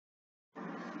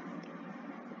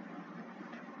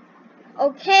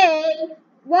Okay,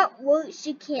 what words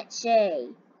you can't say?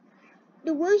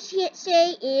 The words you can't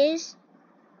say is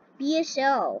be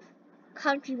yourself,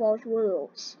 country walls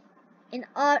words, and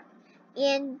all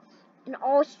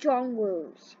strong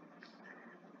words.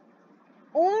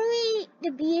 Only the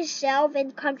be yourself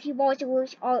and country walls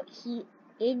words are here.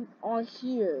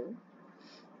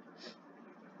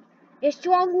 The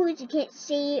strong words you can't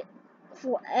say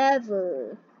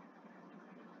forever.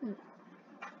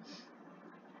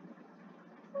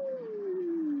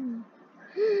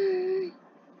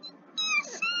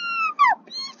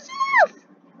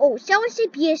 Oh, someone say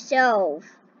be yourself.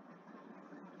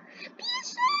 Be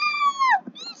yourself!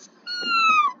 Be yourself!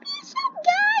 Be yourself,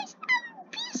 guys!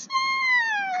 Be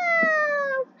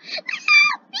yourself!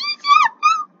 Be yourself!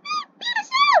 Be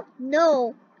yourself!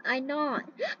 No, I'm not.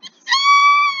 Be yourself!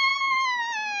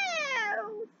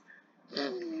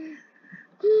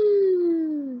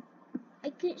 I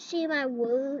couldn't say my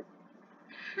word.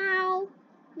 How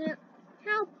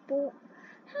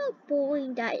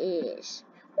boring that is.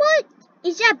 What?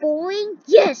 Is that boring?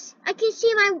 Yes, I can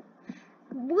say my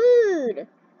word.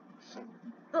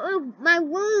 My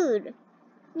word.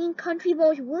 I mean country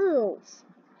boys words.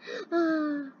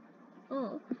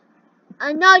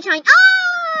 Another time.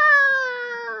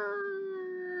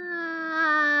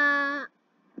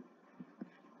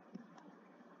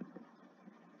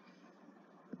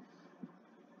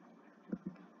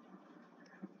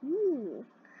 Ooh,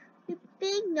 the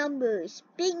big numbers.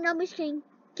 Big numbers can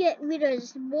get rid of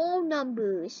small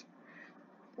numbers.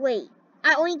 Wait,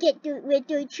 I only get rid of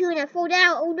 32 and I fall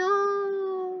down. Oh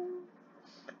no.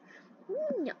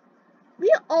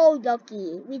 We're all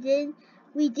lucky. We didn't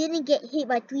get hit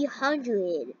by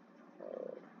 300.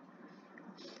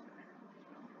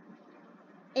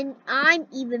 And I'm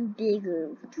even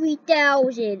bigger.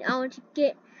 3,000.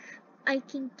 I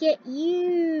can get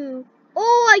you.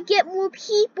 Oh, I get more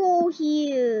people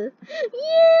here.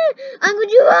 Yeah, I'm going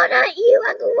to run at you.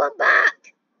 I'm going to run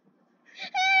back.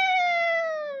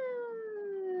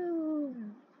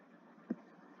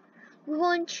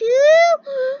 1, 2.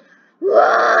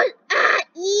 Run at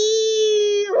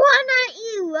you. Run at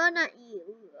you. Run at you.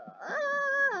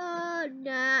 Run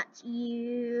at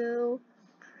you.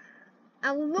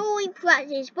 I'm rolling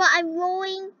practice, but I'm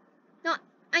not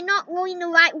rolling the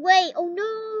right way. Oh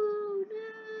no,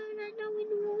 I'm not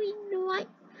rolling the right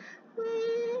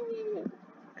way.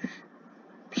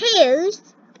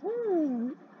 Pears?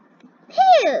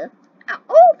 Pear.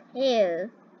 Oh,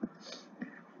 pear.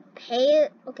 Pear.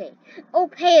 Okay. Oh,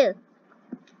 pear.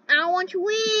 I want to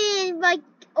win. Like,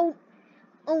 oh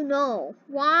no.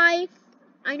 Why?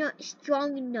 I'm not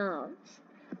strong enough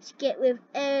to get with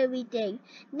everything.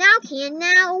 Now wee!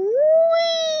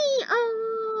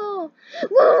 Oh!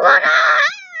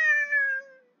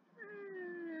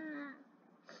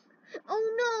 Oh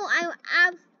no!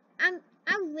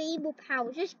 I'm rainbow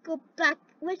powers. Let's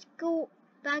go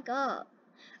back up.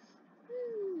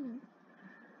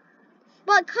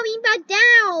 But coming back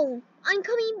down. I'm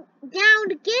coming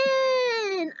down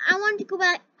again. I want to go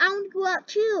back. I want to go up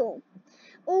too.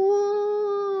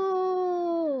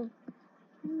 Oh.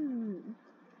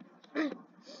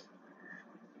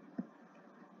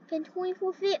 Can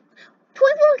 24 fit?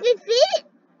 24 can fit?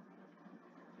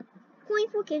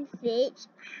 24 can fit?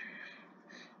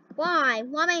 Why?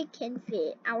 Why can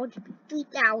fit? I want to be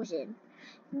 3,000.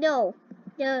 No.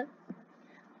 The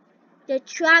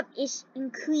trap is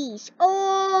increased.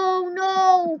 Oh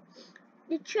no!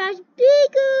 The trap's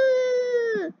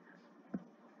bigger!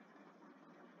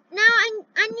 Now I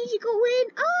need to go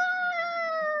in.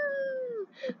 Oh!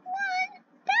 1,000!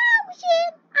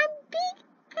 I'm big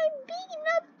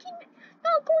enough to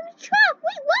not go in the trap.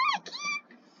 Wait, what?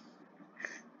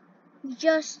 I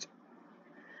can't.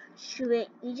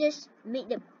 We just make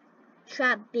the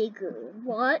trap bigger.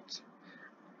 What?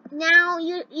 Now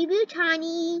if you're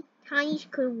tiny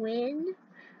could win.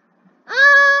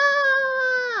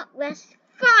 Ah! Let's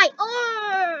fight.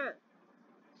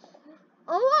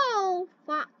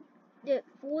 The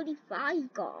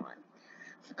 45 gone.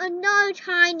 Another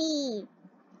tiny.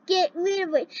 Get rid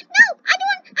of it. No, I don't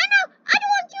want to. I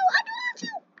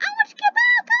want to get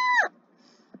back up.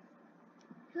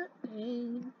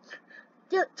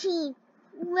 13.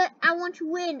 I want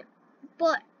to win,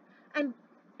 but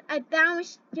I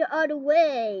bounced the other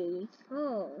way.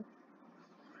 Oh.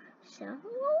 So?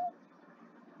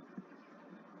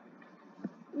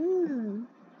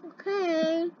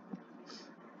 Okay.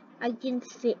 I can't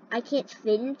fit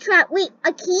in the trap. Wait,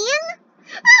 I can?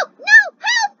 Oh, no,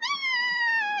 help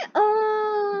me!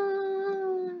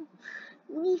 Oh.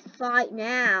 We need to fight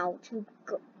now.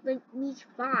 We need to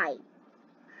fight.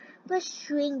 Let's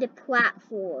shrink the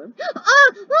platform.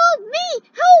 Oh, help me!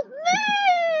 Help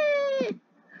me!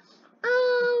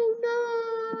 Oh no!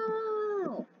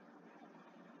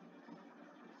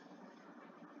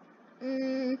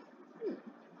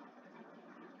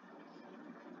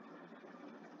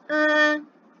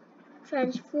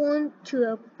 Transform to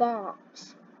a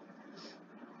box.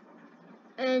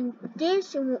 And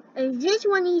this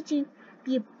one needs to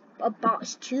be a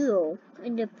box too,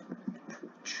 and the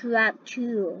trap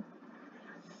too.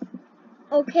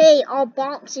 Okay, all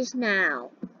boxes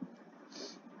now.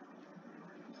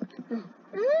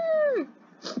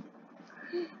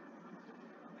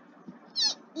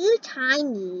 You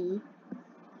tiny.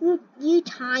 You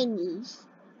tiny.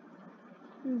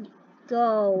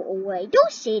 Go away.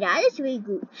 Don't say that. That's really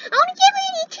good. I want to get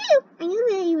rid of you too. I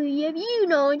know rid of you,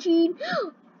 Naughty.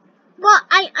 But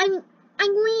I'm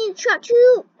going to trap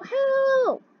too.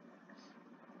 Help!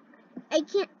 I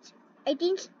can't.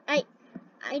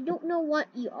 I don't know what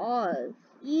you are.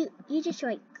 You just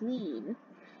like green.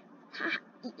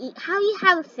 How you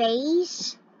have a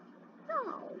face?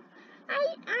 No.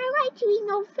 I like to eat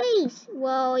no face.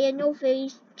 Well, yeah, no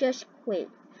face. Just quit.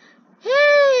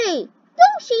 Hey!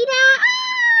 Don't see that!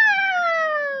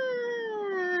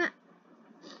 Ah!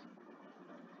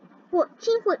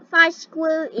 14.5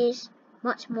 square is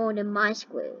much more than my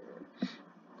square.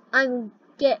 I'm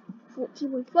get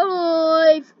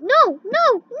 14.5. No!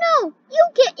 You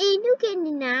get in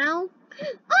now.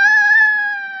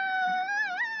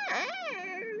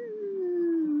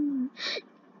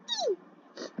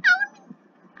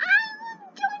 I'm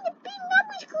joining the big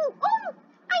numbers group. Oh no!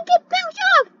 I get bounced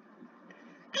off.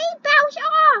 I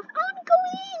want to go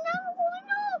in. I'm going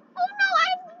off. Oh no!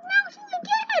 I'm bouncing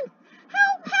again.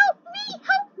 Help me!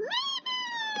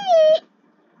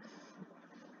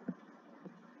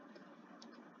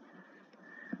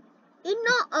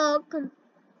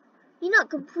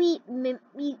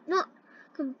 You're not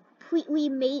completely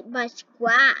made by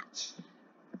scratch.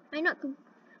 I'm not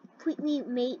completely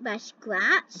made by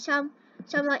scratch. Some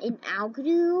are in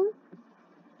algorithm.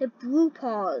 The blue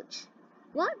parts.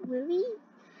 What really?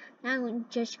 Now I'm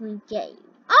just going to get you.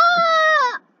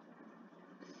 Ah!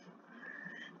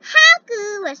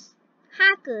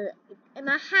 Hacker. I'm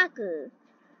a hacker.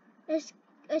 Let's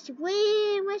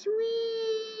win.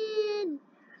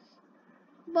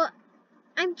 But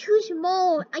I'm too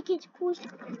small. I can't push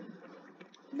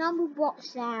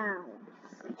Numberblocks down.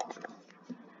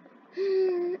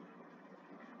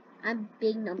 I'm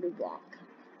big Numberblock.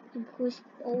 I can push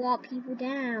a lot of people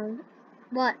down.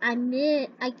 But I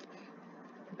missed.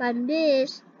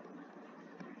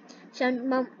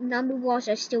 Some Numberblocks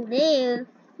are still there.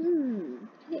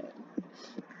 Okay.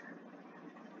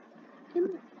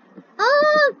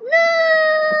 Oh no!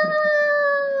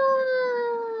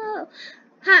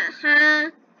 Ha!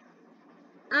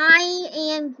 I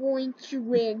am going to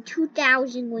win.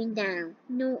 2,000 going down.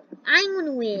 No, I'm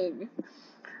gonna win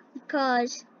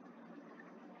because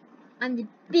I'm the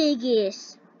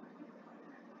biggest.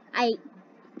 I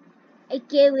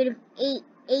get rid of 8.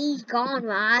 8's gone,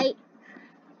 right?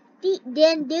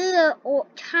 Then there are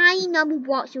tiny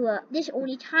Numberblocks. There's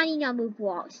only tiny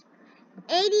Numberblocks.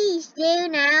 80 is there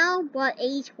now, but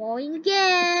 8's falling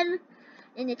again.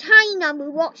 And the tiny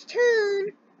Numberblocks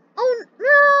turn. Oh no!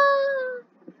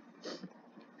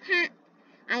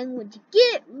 I'm going to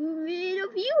get rid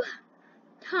of you,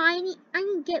 tiny. I'm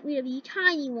going to get rid of you,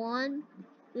 tiny one.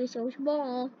 You're so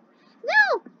small.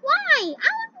 No! Why? I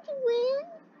want to win.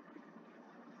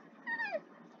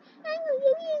 I'm going to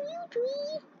get rid of you,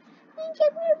 Tree. I'm going to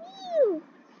get rid of you.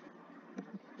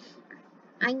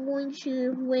 I'm going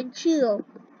to win Chill.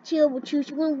 Chill will choose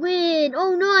to win.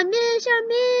 Oh no, I missed.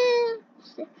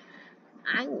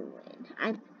 I will win.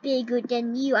 I'm bigger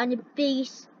than you. I'm the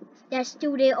biggest that's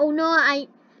still there. Oh no, I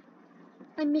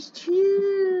missed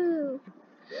too.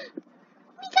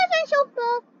 Because I'm so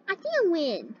small, I think I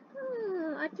win.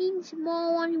 I think the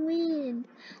small ones win.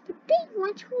 The big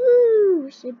ones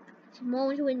lose. The small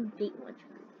ones win, the big ones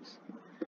lose.